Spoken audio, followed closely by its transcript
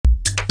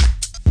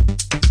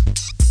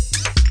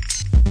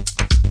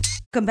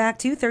Welcome back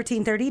to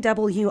 1330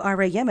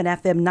 WRAM and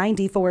FM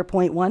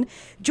 94.1.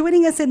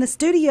 Joining us in the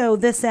studio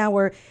this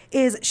hour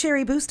is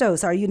Cheri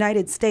Bustos, our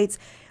United States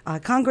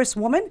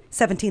Congresswoman,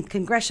 17th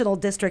Congressional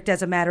District,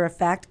 as a matter of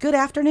fact. Good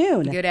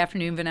afternoon. Good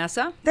afternoon,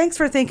 Vanessa. Thanks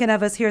for thinking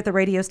of us here at the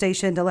radio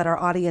station to let our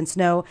audience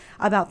know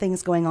about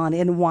things going on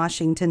in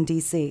Washington,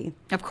 D.C.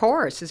 Of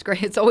course. It's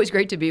great. It's always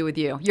great to be with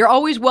you. You're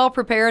always well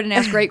prepared and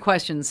ask great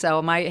questions,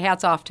 so my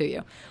hat's off to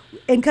you.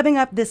 And coming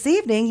up this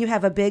evening, you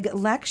have a big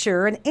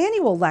lecture, an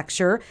annual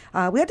lecture.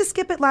 We had to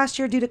skip it last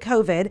year due to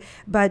COVID,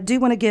 but do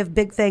want to give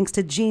big thanks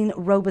to Jean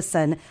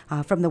Robeson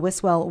from the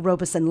Wiswell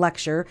Robeson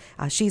Lecture.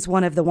 She's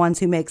one of the ones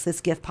who makes this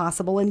gift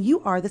possible, and you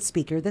are the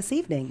speaker this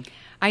evening.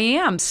 I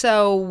am.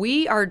 So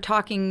we are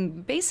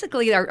talking,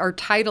 basically our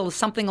title is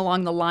something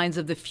along the lines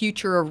of the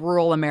future of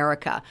rural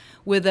America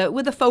with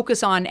a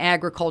focus on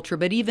agriculture,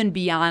 but even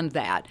beyond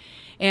that.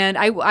 And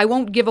I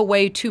won't give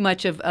away too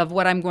much of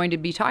what I'm going to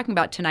be talking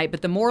about tonight,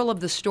 but the moral of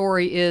the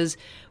story is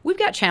we've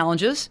got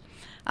challenges.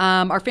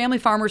 Our family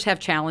farmers have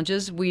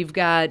challenges. We've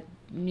got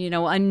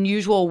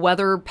unusual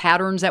weather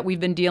patterns that we've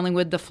been dealing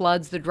with, the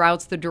floods, the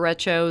droughts, the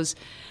derechos.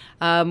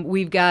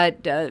 We've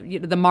got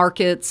the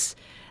markets,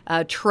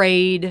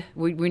 trade.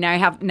 We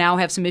now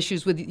have some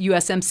issues with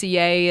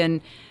USMCA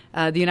and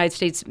the United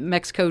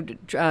States-Mexico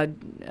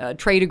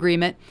trade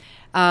agreement.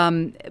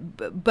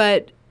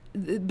 But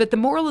the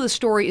moral of the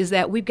story is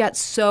that we've got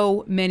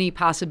so many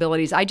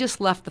possibilities. I just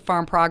left the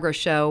Farm Progress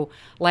Show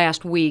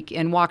last week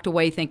and walked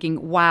away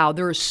thinking, wow,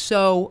 there is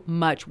so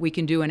much we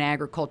can do in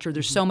agriculture.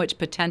 There's so much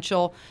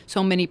potential,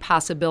 so many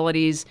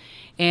possibilities.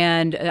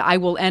 And I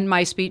will end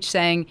my speech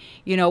saying,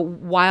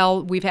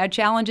 while we've had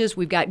challenges,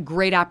 we've got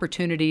great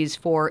opportunities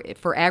for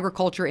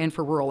agriculture and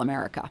for rural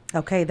America.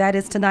 Okay, that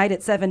is tonight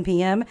at 7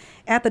 p.m.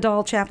 at the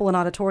Dahl Chapel and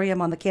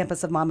Auditorium on the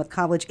campus of Monmouth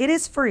College. It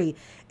is free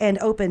and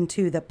open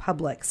to the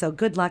public. So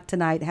good luck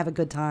tonight. Have a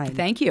good time.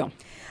 Thank you.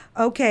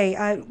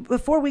 Okay,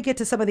 before we get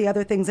to some of the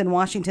other things in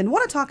Washington, I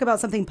want to talk about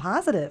something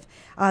positive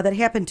that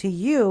happened to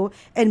you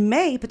and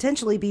may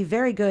potentially be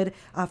very good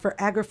for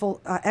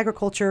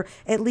agriculture,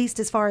 at least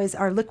as far as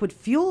our liquid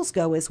fuels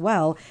go as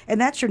well.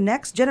 And that's your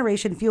Next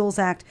Generation Fuels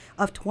Act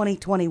of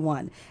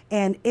 2021.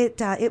 And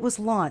it was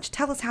launched.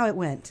 Tell us how it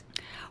went.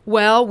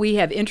 Well, we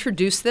have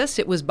introduced this.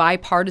 It was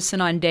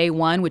bipartisan on day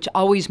one, which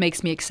always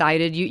makes me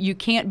excited. You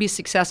can't be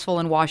successful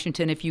in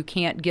Washington if you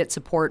can't get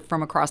support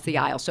from across the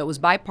aisle. So it was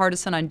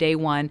bipartisan on day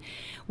one.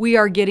 We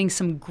are getting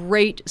some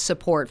great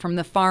support from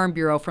the Farm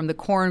Bureau, from the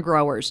corn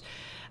growers,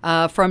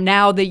 from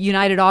now the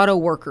United Auto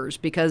Workers,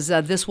 because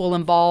this will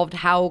involve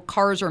how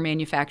cars are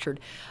manufactured.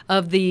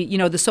 Of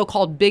the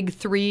so-called big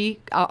three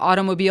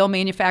automobile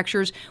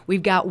manufacturers,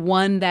 we've got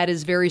one that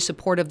is very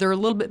supportive. They're a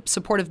little bit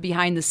supportive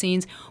behind the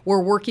scenes.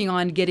 We're working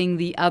on getting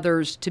the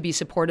others to be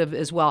supportive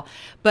as well.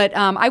 But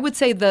I would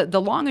say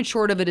the long and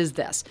short of it is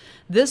this.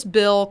 This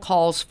bill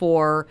calls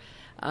for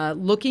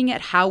looking at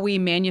how we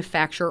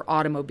manufacture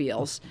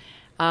automobiles,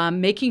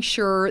 making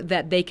sure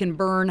that they can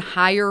burn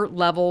higher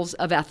levels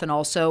of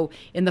ethanol. So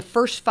in the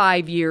first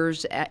 5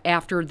 years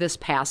after this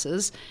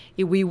passes,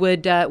 we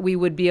would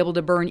be able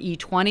to burn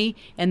E20,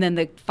 and then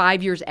the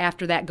 5 years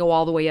after that go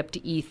all the way up to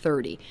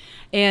E30.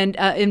 And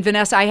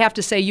Vanessa, I have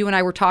to say, you and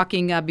I were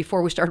talking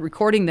before we started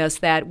recording this,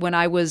 that when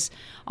I was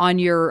on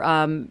your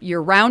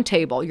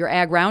roundtable, your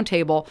ag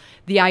roundtable,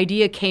 the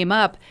idea came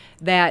up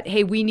that,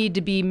 hey, we need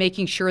to be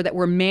making sure that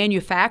we're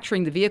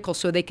manufacturing the vehicle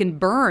so they can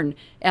burn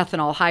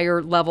ethanol,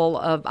 higher level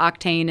of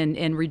octane,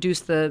 and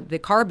reduce the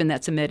carbon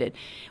that's emitted.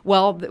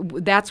 Well,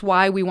 that's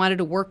why we wanted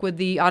to work with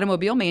the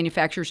automobile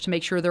manufacturers to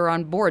make sure they're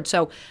on board.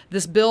 So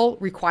this bill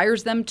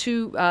requires them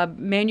to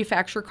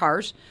manufacture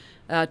cars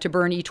to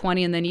burn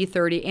E20 and then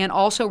E30, and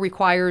also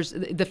requires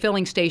the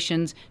filling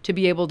stations to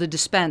be able to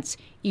dispense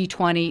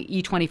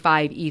E20,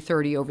 E25,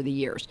 E30 over the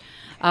years.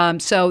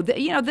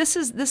 This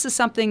is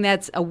something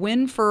that's a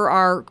win for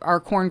our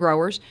corn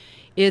growers.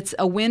 It's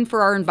a win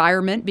for our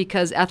environment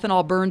because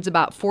ethanol burns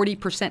about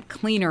 40%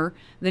 cleaner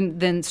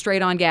than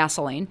straight-on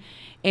gasoline.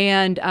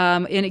 And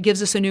it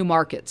gives us a new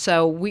market.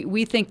 So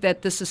we think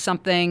that this is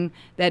something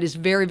that is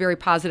very, very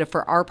positive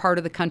for our part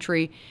of the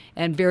country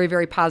and very,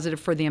 very positive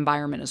for the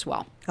environment as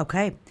well.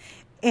 Okay.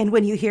 And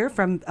when you hear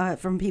from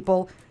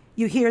people,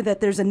 you hear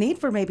that there's a need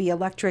for maybe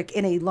electric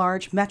in a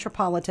large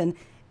metropolitan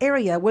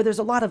area where there's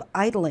a lot of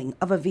idling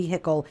of a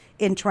vehicle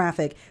in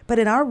traffic. But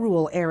in our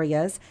rural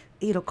areas,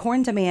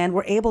 corn demand,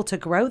 we're able to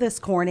grow this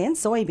corn and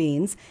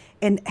soybeans,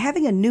 and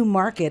having a new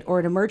market or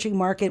an emerging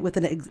market with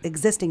an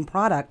existing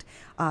product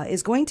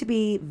is going to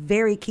be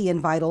very key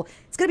and vital.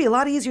 It's going to be a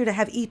lot easier to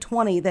have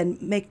E20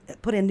 than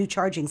put in new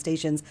charging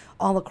stations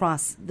all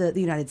across the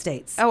United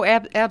States. Oh,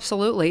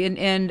 absolutely.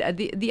 And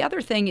the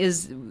other thing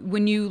is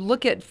when you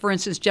look at, for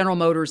instance, General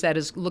Motors that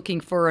is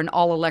looking for an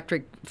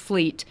all-electric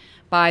fleet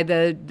by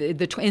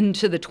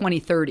into the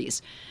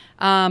 2030s.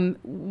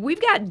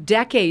 We've got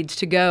decades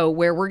to go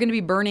where we're going to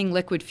be burning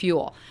liquid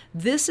fuel.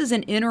 This is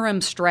an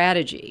interim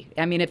strategy.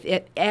 I mean, if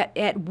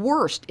at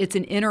worst, it's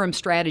an interim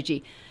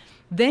strategy.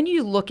 Then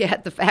you look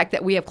at the fact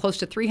that we have close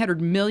to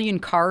 300 million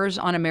cars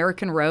on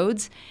American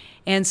roads.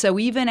 And so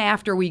even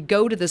after we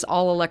go to this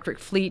all-electric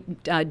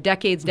fleet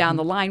decades down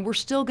the line, we're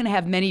still going to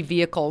have many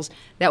vehicles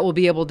that will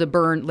be able to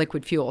burn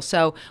liquid fuel.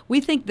 So we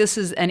think this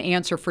is an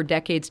answer for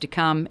decades to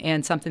come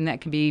and something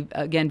that can be,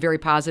 again, very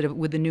positive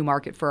with the new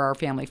market for our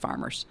family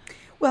farmers.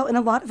 Well, and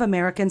a lot of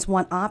Americans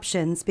want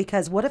options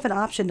because what if an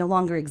option no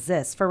longer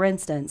exists? For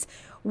instance,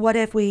 what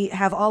if we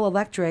have all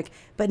electric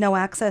but no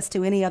access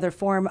to any other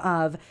form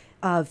of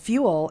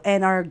fuel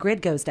and our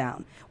grid goes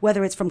down,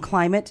 whether it's from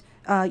climate,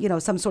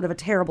 some sort of a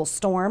terrible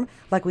storm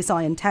like we saw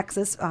in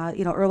Texas,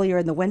 earlier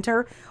in the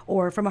winter,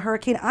 or from a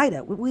Hurricane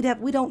Ida. We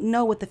don't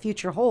know what the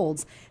future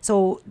holds.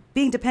 So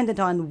being dependent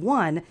on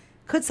one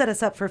could set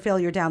us up for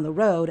failure down the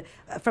road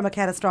from a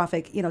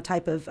catastrophic,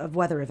 type of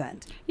weather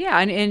event. Yeah,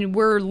 and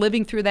we're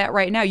living through that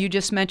right now. You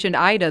just mentioned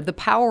Ida. The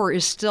power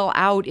is still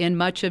out in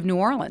much of New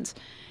Orleans.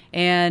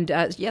 And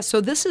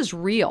so this is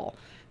real.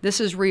 This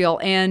is real.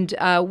 And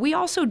we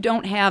also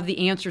don't have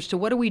the answers to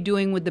what are we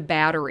doing with the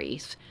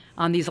batteries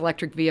on these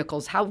electric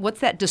vehicles?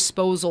 What's that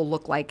disposal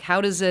look like?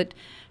 How do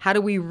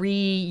we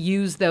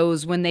reuse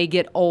those when they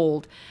get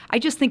old? I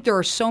just think there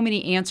are so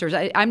many answers.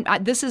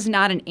 This is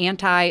not an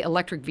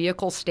anti-electric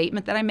vehicle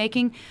statement that I'm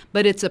making,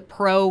 but it's a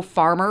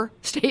pro-farmer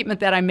statement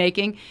that I'm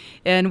making.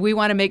 And we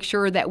want to make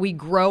sure that we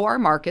grow our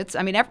markets.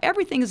 I mean,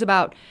 everything is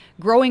about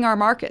growing our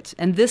markets.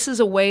 And this is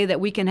a way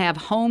that we can have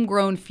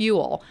homegrown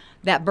fuel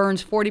that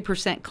burns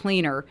 40%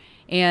 cleaner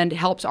and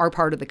helps our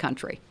part of the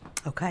country.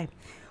 Okay.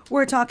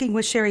 We're talking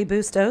with Cheri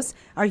Bustos,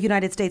 our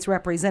United States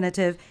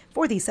Representative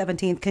for the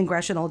 17th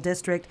Congressional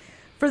District,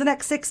 for the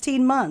next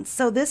 16 months.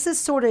 So this is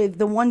sort of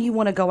the one you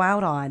want to go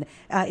out on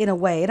in a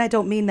way. And I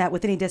don't mean that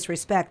with any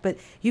disrespect, but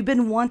you've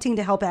been wanting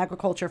to help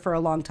agriculture for a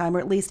long time, or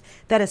at least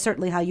that is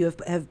certainly how you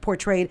have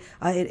portrayed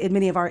in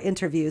many of our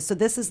interviews. So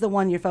this is the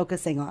one you're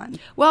focusing on.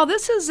 Well,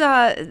 this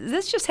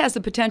just has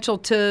the potential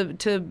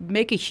to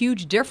make a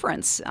huge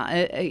difference,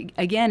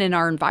 again, in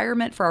our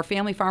environment for our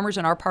family farmers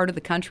in our part of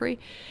the country.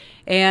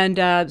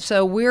 And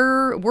so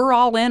we're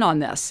all in on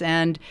this.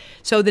 And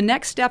so the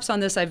next steps on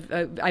this,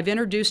 I've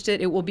introduced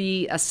it. It will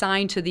be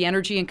assigned to the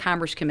Energy and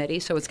Commerce Committee.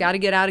 So it's got to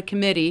get out of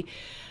committee.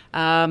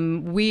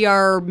 We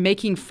are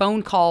making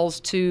phone calls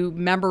to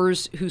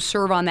members who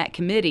serve on that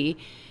committee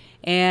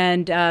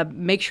and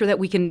make sure that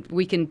we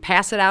can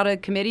pass it out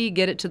of committee,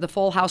 get it to the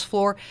full House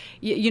floor.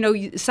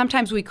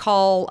 Sometimes we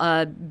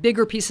call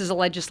bigger pieces of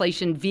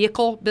legislation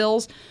vehicle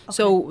bills.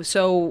 Okay.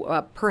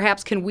 So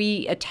perhaps can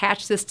we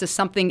attach this to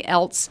something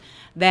else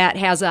that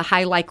has a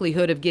high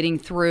likelihood of getting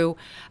through?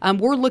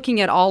 We're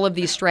looking at all of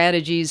these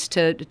strategies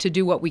to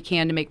do what we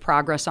can to make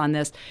progress on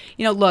this.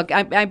 Look,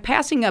 I'm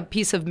passing a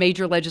piece of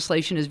major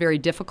legislation is very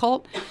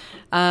difficult,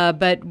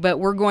 but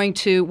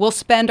we'll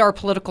spend our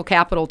political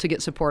capital to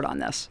get support on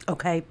this.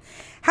 Okay.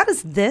 How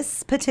does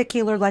this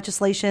particular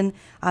legislation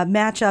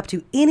match up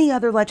to any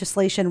other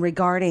legislation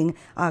regarding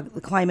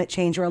climate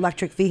change or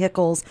electric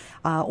vehicles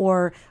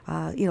or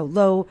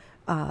low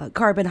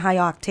carbon, high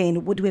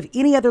octane? Would we have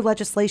any other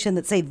legislation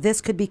that say this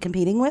could be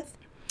competing with?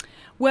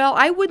 Well,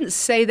 I wouldn't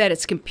say that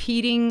it's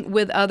competing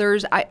with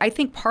others. I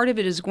think part of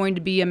it is going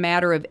to be a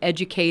matter of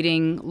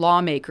educating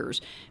lawmakers,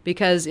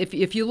 because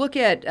if you look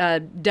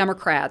at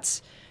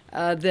Democrats,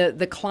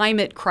 the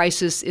climate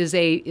crisis is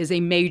a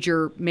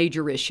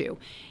major issue.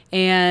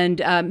 And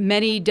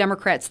many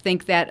Democrats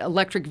think that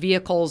electric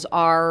vehicles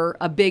are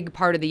a big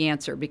part of the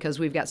answer because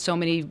we've got so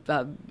many,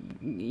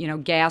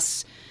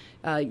 gas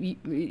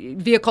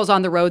vehicles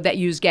on the road that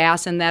use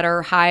gas and that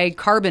are high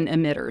carbon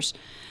emitters.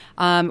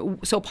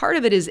 So part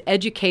of it is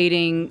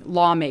educating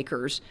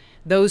lawmakers,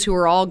 those who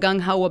are all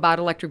gung-ho about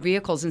electric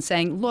vehicles, and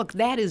saying, look,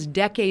 that is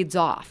decades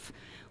off.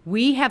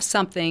 We have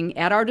something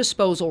at our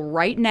disposal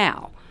right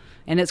now,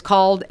 and it's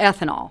called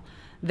ethanol,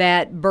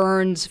 that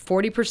burns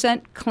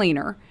 40%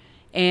 cleaner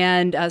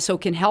and so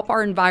can help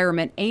our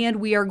environment, and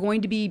we are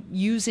going to be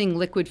using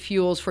liquid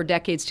fuels for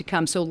decades to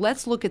come. So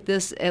let's look at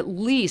this at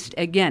least,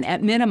 again,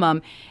 at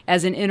minimum,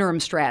 as an interim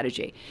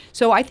strategy.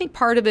 So I think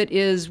part of it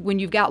is when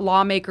you've got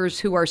lawmakers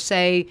who are,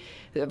 say,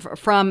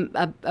 from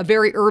a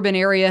very urban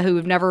area who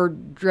have never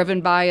driven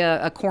by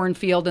a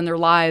cornfield in their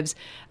lives,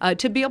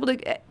 to be able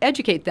to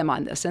educate them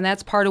on this. And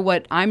that's part of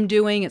what I'm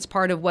doing. It's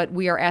part of what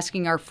we are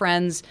asking our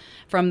friends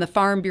from the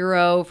Farm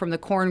Bureau, from the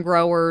corn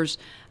growers,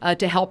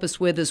 to help us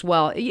with as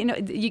well.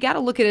 You got to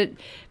look at it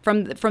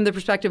from the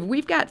perspective,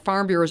 we've got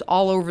farm bureaus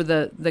all over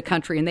the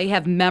country, and they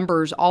have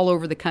members all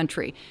over the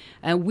country.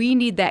 And we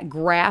need that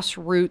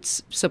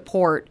grassroots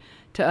support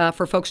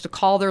for folks to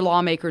call their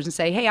lawmakers and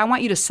say, hey, I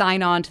want you to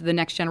sign on to the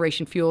Next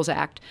Generation Fuels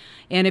Act.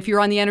 And if you're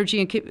on the Energy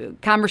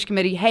and Commerce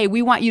Committee, hey,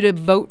 we want you to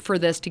vote for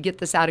this to get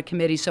this out of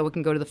committee so it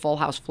can go to the full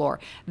House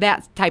floor,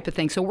 that type of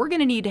thing. So we're going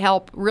to need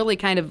help, really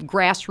kind of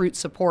grassroots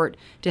support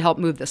to help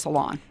move this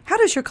along. How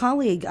does your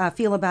colleague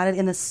feel about it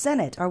in the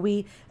Senate?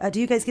 Do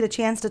you guys get a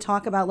chance to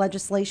talk about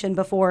legislation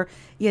before,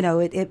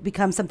 it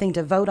becomes something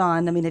to vote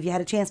on? I mean, have you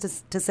had a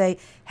chance to say,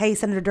 hey,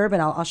 Senator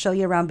Durbin, I'll show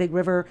you around Big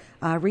River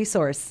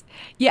Resource?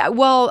 Yeah,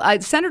 well,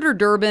 Senator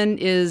Durbin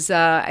is,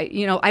 I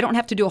don't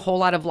have to do a whole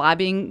lot of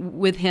lobbying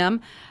with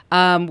him.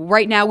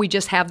 Right now, we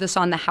just have this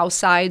on the House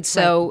side,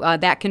 so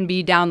that can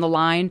be down the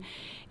line.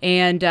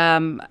 And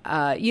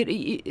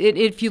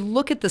if you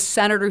look at the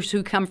senators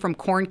who come from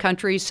corn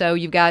country, so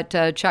you've got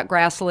Chuck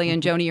Grassley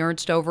and Joni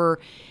Ernst over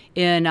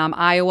in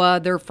Iowa.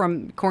 They're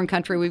from corn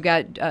country. We've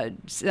got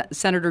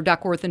Senator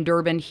Duckworth and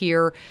Durbin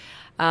here.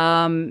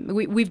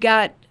 We've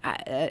got,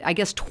 I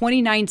guess,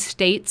 29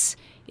 states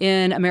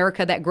in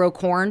America that grow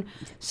corn.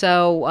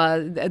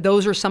 So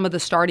those are some of the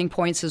starting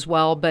points as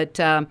well. But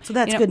so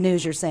that's good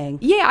news, you're saying?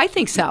 Yeah, I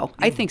think so.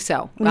 I think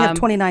so. We have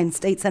 29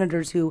 state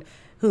senators who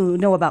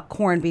know about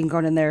corn being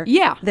grown in their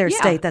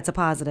state. That's a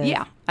positive.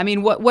 Yeah. I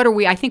mean, what are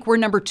we? I think we're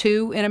number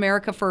 2 in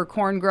America for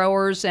corn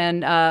growers,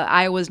 and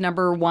Iowa's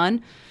number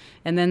 1.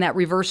 And then that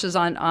reverses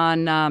on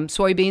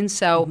soybeans.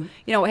 So,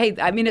 hey,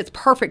 I mean, it's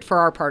perfect for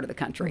our part of the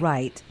country.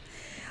 Right.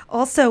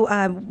 Also,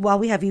 while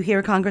we have you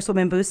here,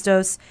 Congresswoman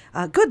Bustos,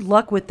 good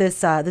luck with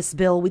this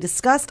bill. We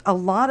discussed a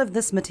lot of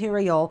this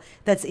material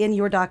that's in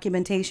your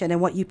documentation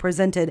and what you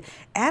presented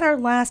at our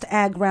last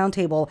Ag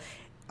Roundtable.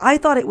 I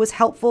thought it was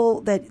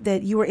helpful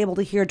that you were able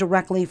to hear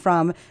directly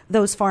from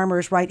those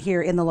farmers right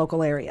here in the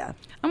local area.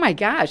 Oh my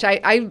gosh,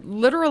 I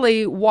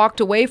literally walked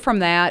away from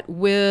that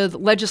with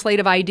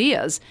legislative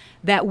ideas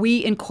that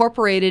we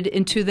incorporated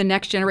into the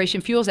Next Generation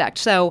Fuels Act.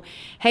 So,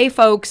 hey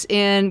folks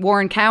in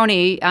Warren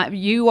County,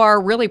 you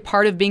are really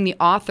part of being the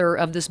author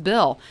of this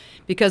bill,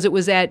 because it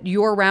was at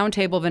your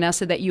roundtable,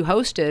 Vanessa, that you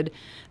hosted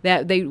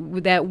that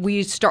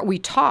we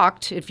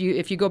talked. If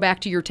you go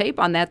back to your tape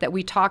on that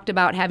we talked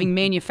about having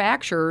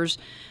manufacturers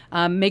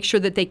make sure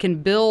that they can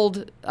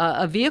build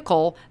a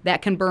vehicle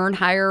that can burn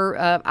higher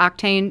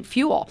octane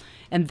fuel.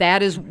 And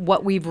that is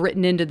what we've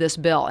written into this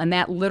bill. And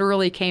that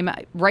literally came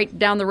right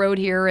down the road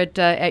here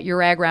at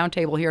your Ag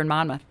Roundtable here in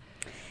Monmouth.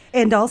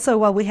 And also,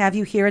 while we have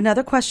you here,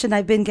 another question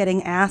I've been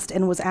getting asked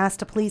and was asked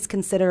to please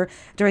consider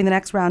during the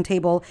next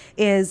roundtable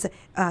is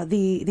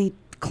the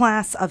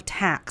class of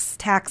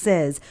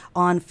taxes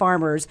on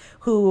farmers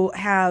who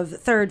have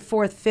 3rd,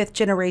 4th, 5th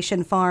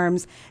generation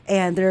farms,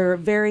 and they're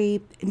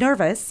very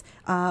nervous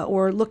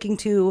or looking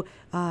to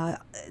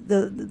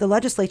the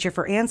legislature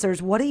for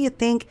answers. What do you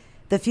think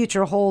the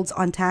future holds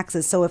on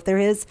taxes? So if there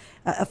is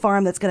a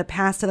farm that's going to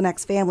pass to the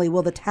next family,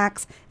 will the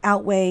tax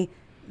outweigh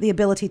the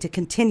ability to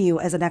continue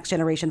as a next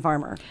generation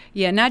farmer?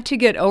 Yeah, not to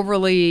get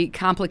overly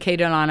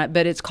complicated on it,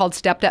 but it's called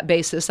stepped up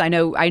basis. I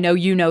know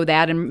you know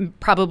that, and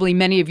probably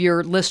many of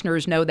your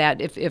listeners know that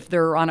if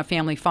they're on a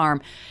family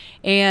farm.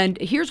 And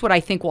here's what I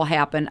think will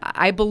happen.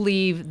 I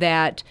believe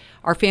that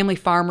our family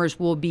farmers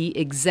will be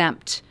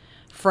exempt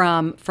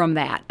from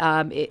that.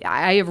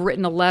 I have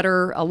written a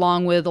letter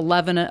along with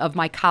 11 of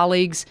my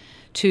colleagues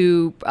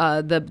to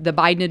the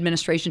Biden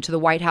administration, to the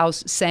White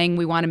House, saying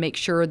we want to make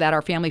sure that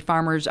our family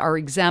farmers are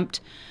exempt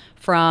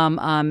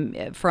from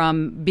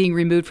being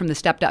removed from the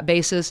stepped-up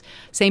basis.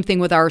 Same thing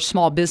with our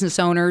small business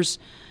owners.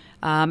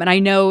 And I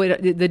know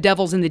the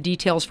devil's in the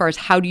details as far as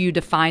how do you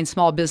define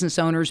small business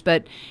owners.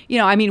 But,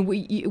 I mean,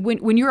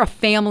 when you're a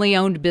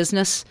family-owned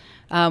business,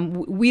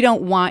 we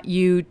don't want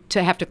you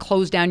to have to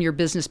close down your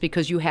business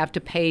because you have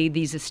to pay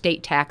these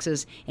estate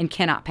taxes and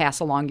cannot pass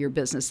along your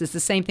business. It's the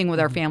same thing with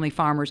our family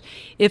farmers.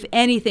 If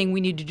anything,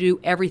 we need to do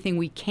everything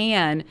we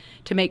can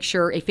to make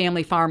sure a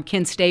family farm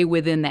can stay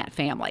within that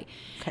family.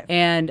 Okay.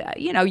 And,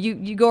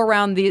 you go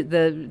around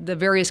the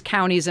various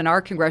counties in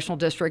our congressional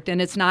district,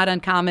 and it's not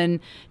uncommon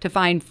to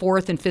find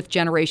 4th and 5th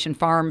generation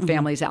farm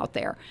families out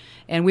there.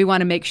 And we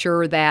want to make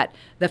sure that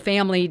the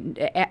family,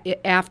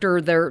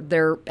 after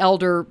their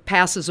elder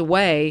passes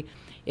away,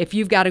 if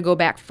you've got to go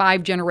back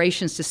 5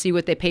 generations to see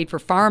what they paid for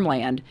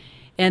farmland,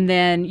 and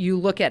then you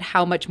look at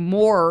how much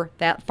more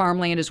that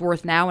farmland is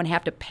worth now and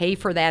have to pay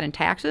for that in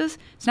taxes,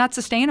 it's not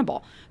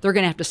sustainable. They're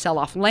going to have to sell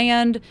off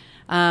land.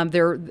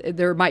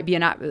 There might be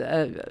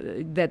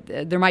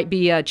there might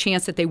be a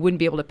chance that they wouldn't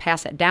be able to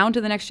pass that down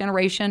to the next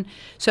generation.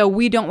 So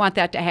we don't want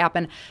that to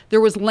happen.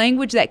 There was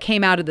language that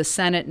came out of the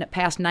Senate and it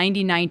passed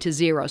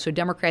 99-0. So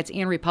Democrats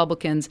and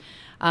Republicans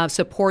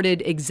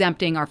supported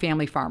exempting our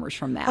family farmers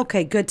from that.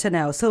 Okay, good to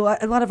know. So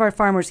a lot of our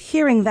farmers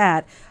hearing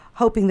that,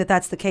 hoping that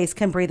that's the case,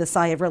 can breathe a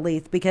sigh of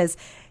relief, because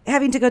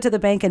having to go to the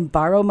bank and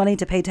borrow money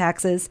to pay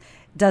taxes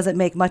doesn't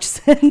make much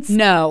sense.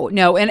 No.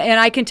 And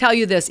I can tell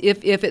you this,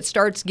 if it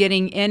starts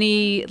getting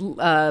any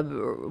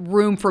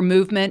room for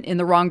movement in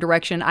the wrong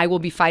direction, I will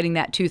be fighting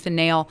that tooth and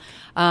nail.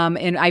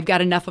 And I've got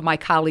enough of my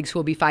colleagues who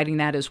will be fighting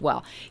that as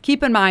well.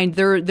 Keep in mind,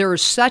 there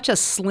is such a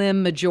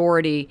slim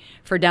majority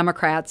for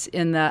Democrats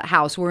in the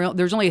House.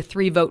 There's only a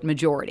 3-vote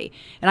majority.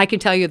 And I can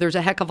tell you there's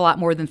a heck of a lot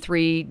more than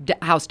 3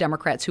 House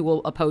Democrats who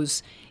will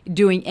oppose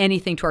doing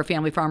anything to our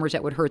family farmers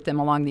that would hurt them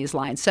along these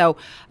lines. So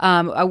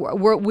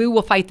we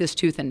will fight this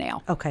tooth and nail.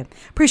 Okay.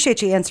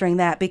 Appreciate you answering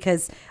that,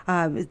 because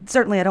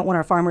certainly I don't want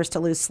our farmers to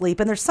lose sleep.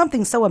 And there's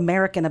something so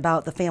American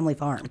about the family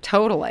farm.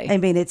 Totally. I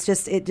mean, it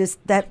just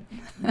that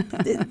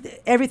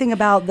everything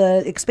about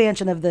the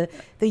expansion of the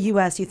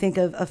U.S., you think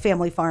of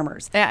family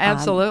farmers. Yeah,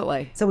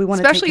 absolutely. So we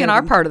want to, especially in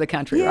our part of the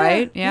country,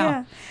 right?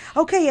 Yeah.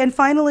 Okay, and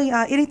finally,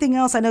 anything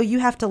else? I know you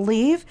have to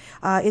leave.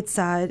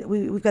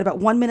 We've got about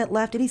 1 minute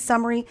left. Any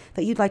summary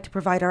that you'd like to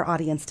provide our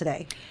audience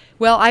today?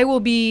 Well, I will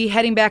be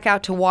heading back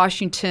out to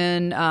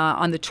Washington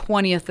on the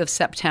 20th of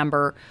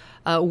September.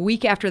 A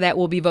week after that,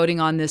 we'll be voting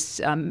on this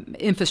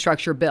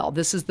infrastructure bill.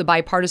 This is the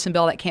bipartisan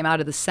bill that came out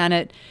of the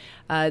Senate.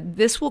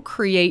 This will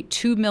create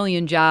 2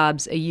 million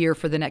jobs a year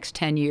for the next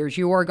 10 years.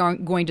 You are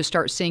going to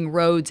start seeing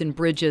roads and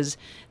bridges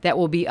that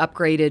will be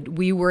upgraded.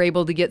 We were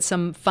able to get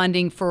some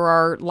funding for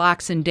our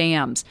locks and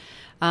dams.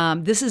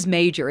 This is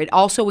major. It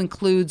also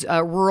includes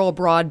rural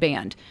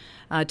broadband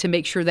to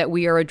make sure that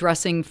we are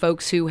addressing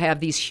folks who have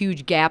these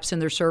huge gaps in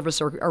their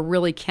service or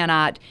really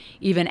cannot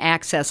even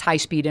access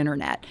high-speed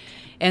internet.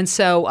 And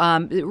so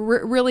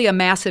really a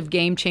massive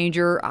game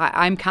changer.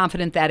 I'm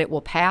confident that it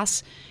will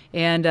pass.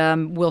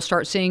 And we'll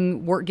start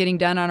seeing work getting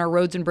done on our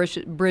roads and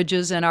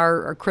bridges and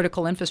our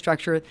critical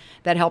infrastructure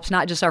that helps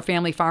not just our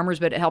family farmers,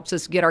 but it helps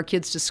us get our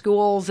kids to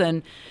schools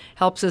and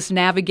helps us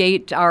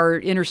navigate our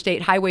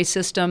interstate highway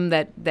system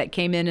that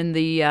came in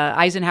the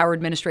Eisenhower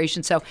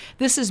administration. So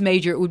this is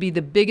major. It would be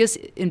the biggest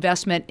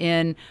investment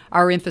in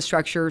our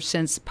infrastructure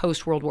since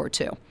post-World War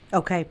II.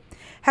 Okay.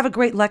 Have a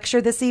great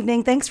lecture this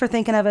evening. Thanks for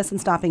thinking of us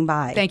and stopping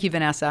by. Thank you,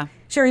 Vanessa.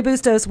 Cheri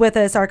Bustos with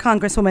us, our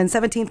Congresswoman,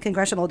 17th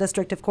Congressional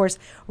District, of course,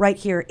 right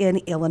here in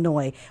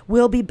Illinois.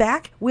 We'll be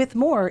back with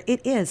more.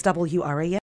 It is WRAM.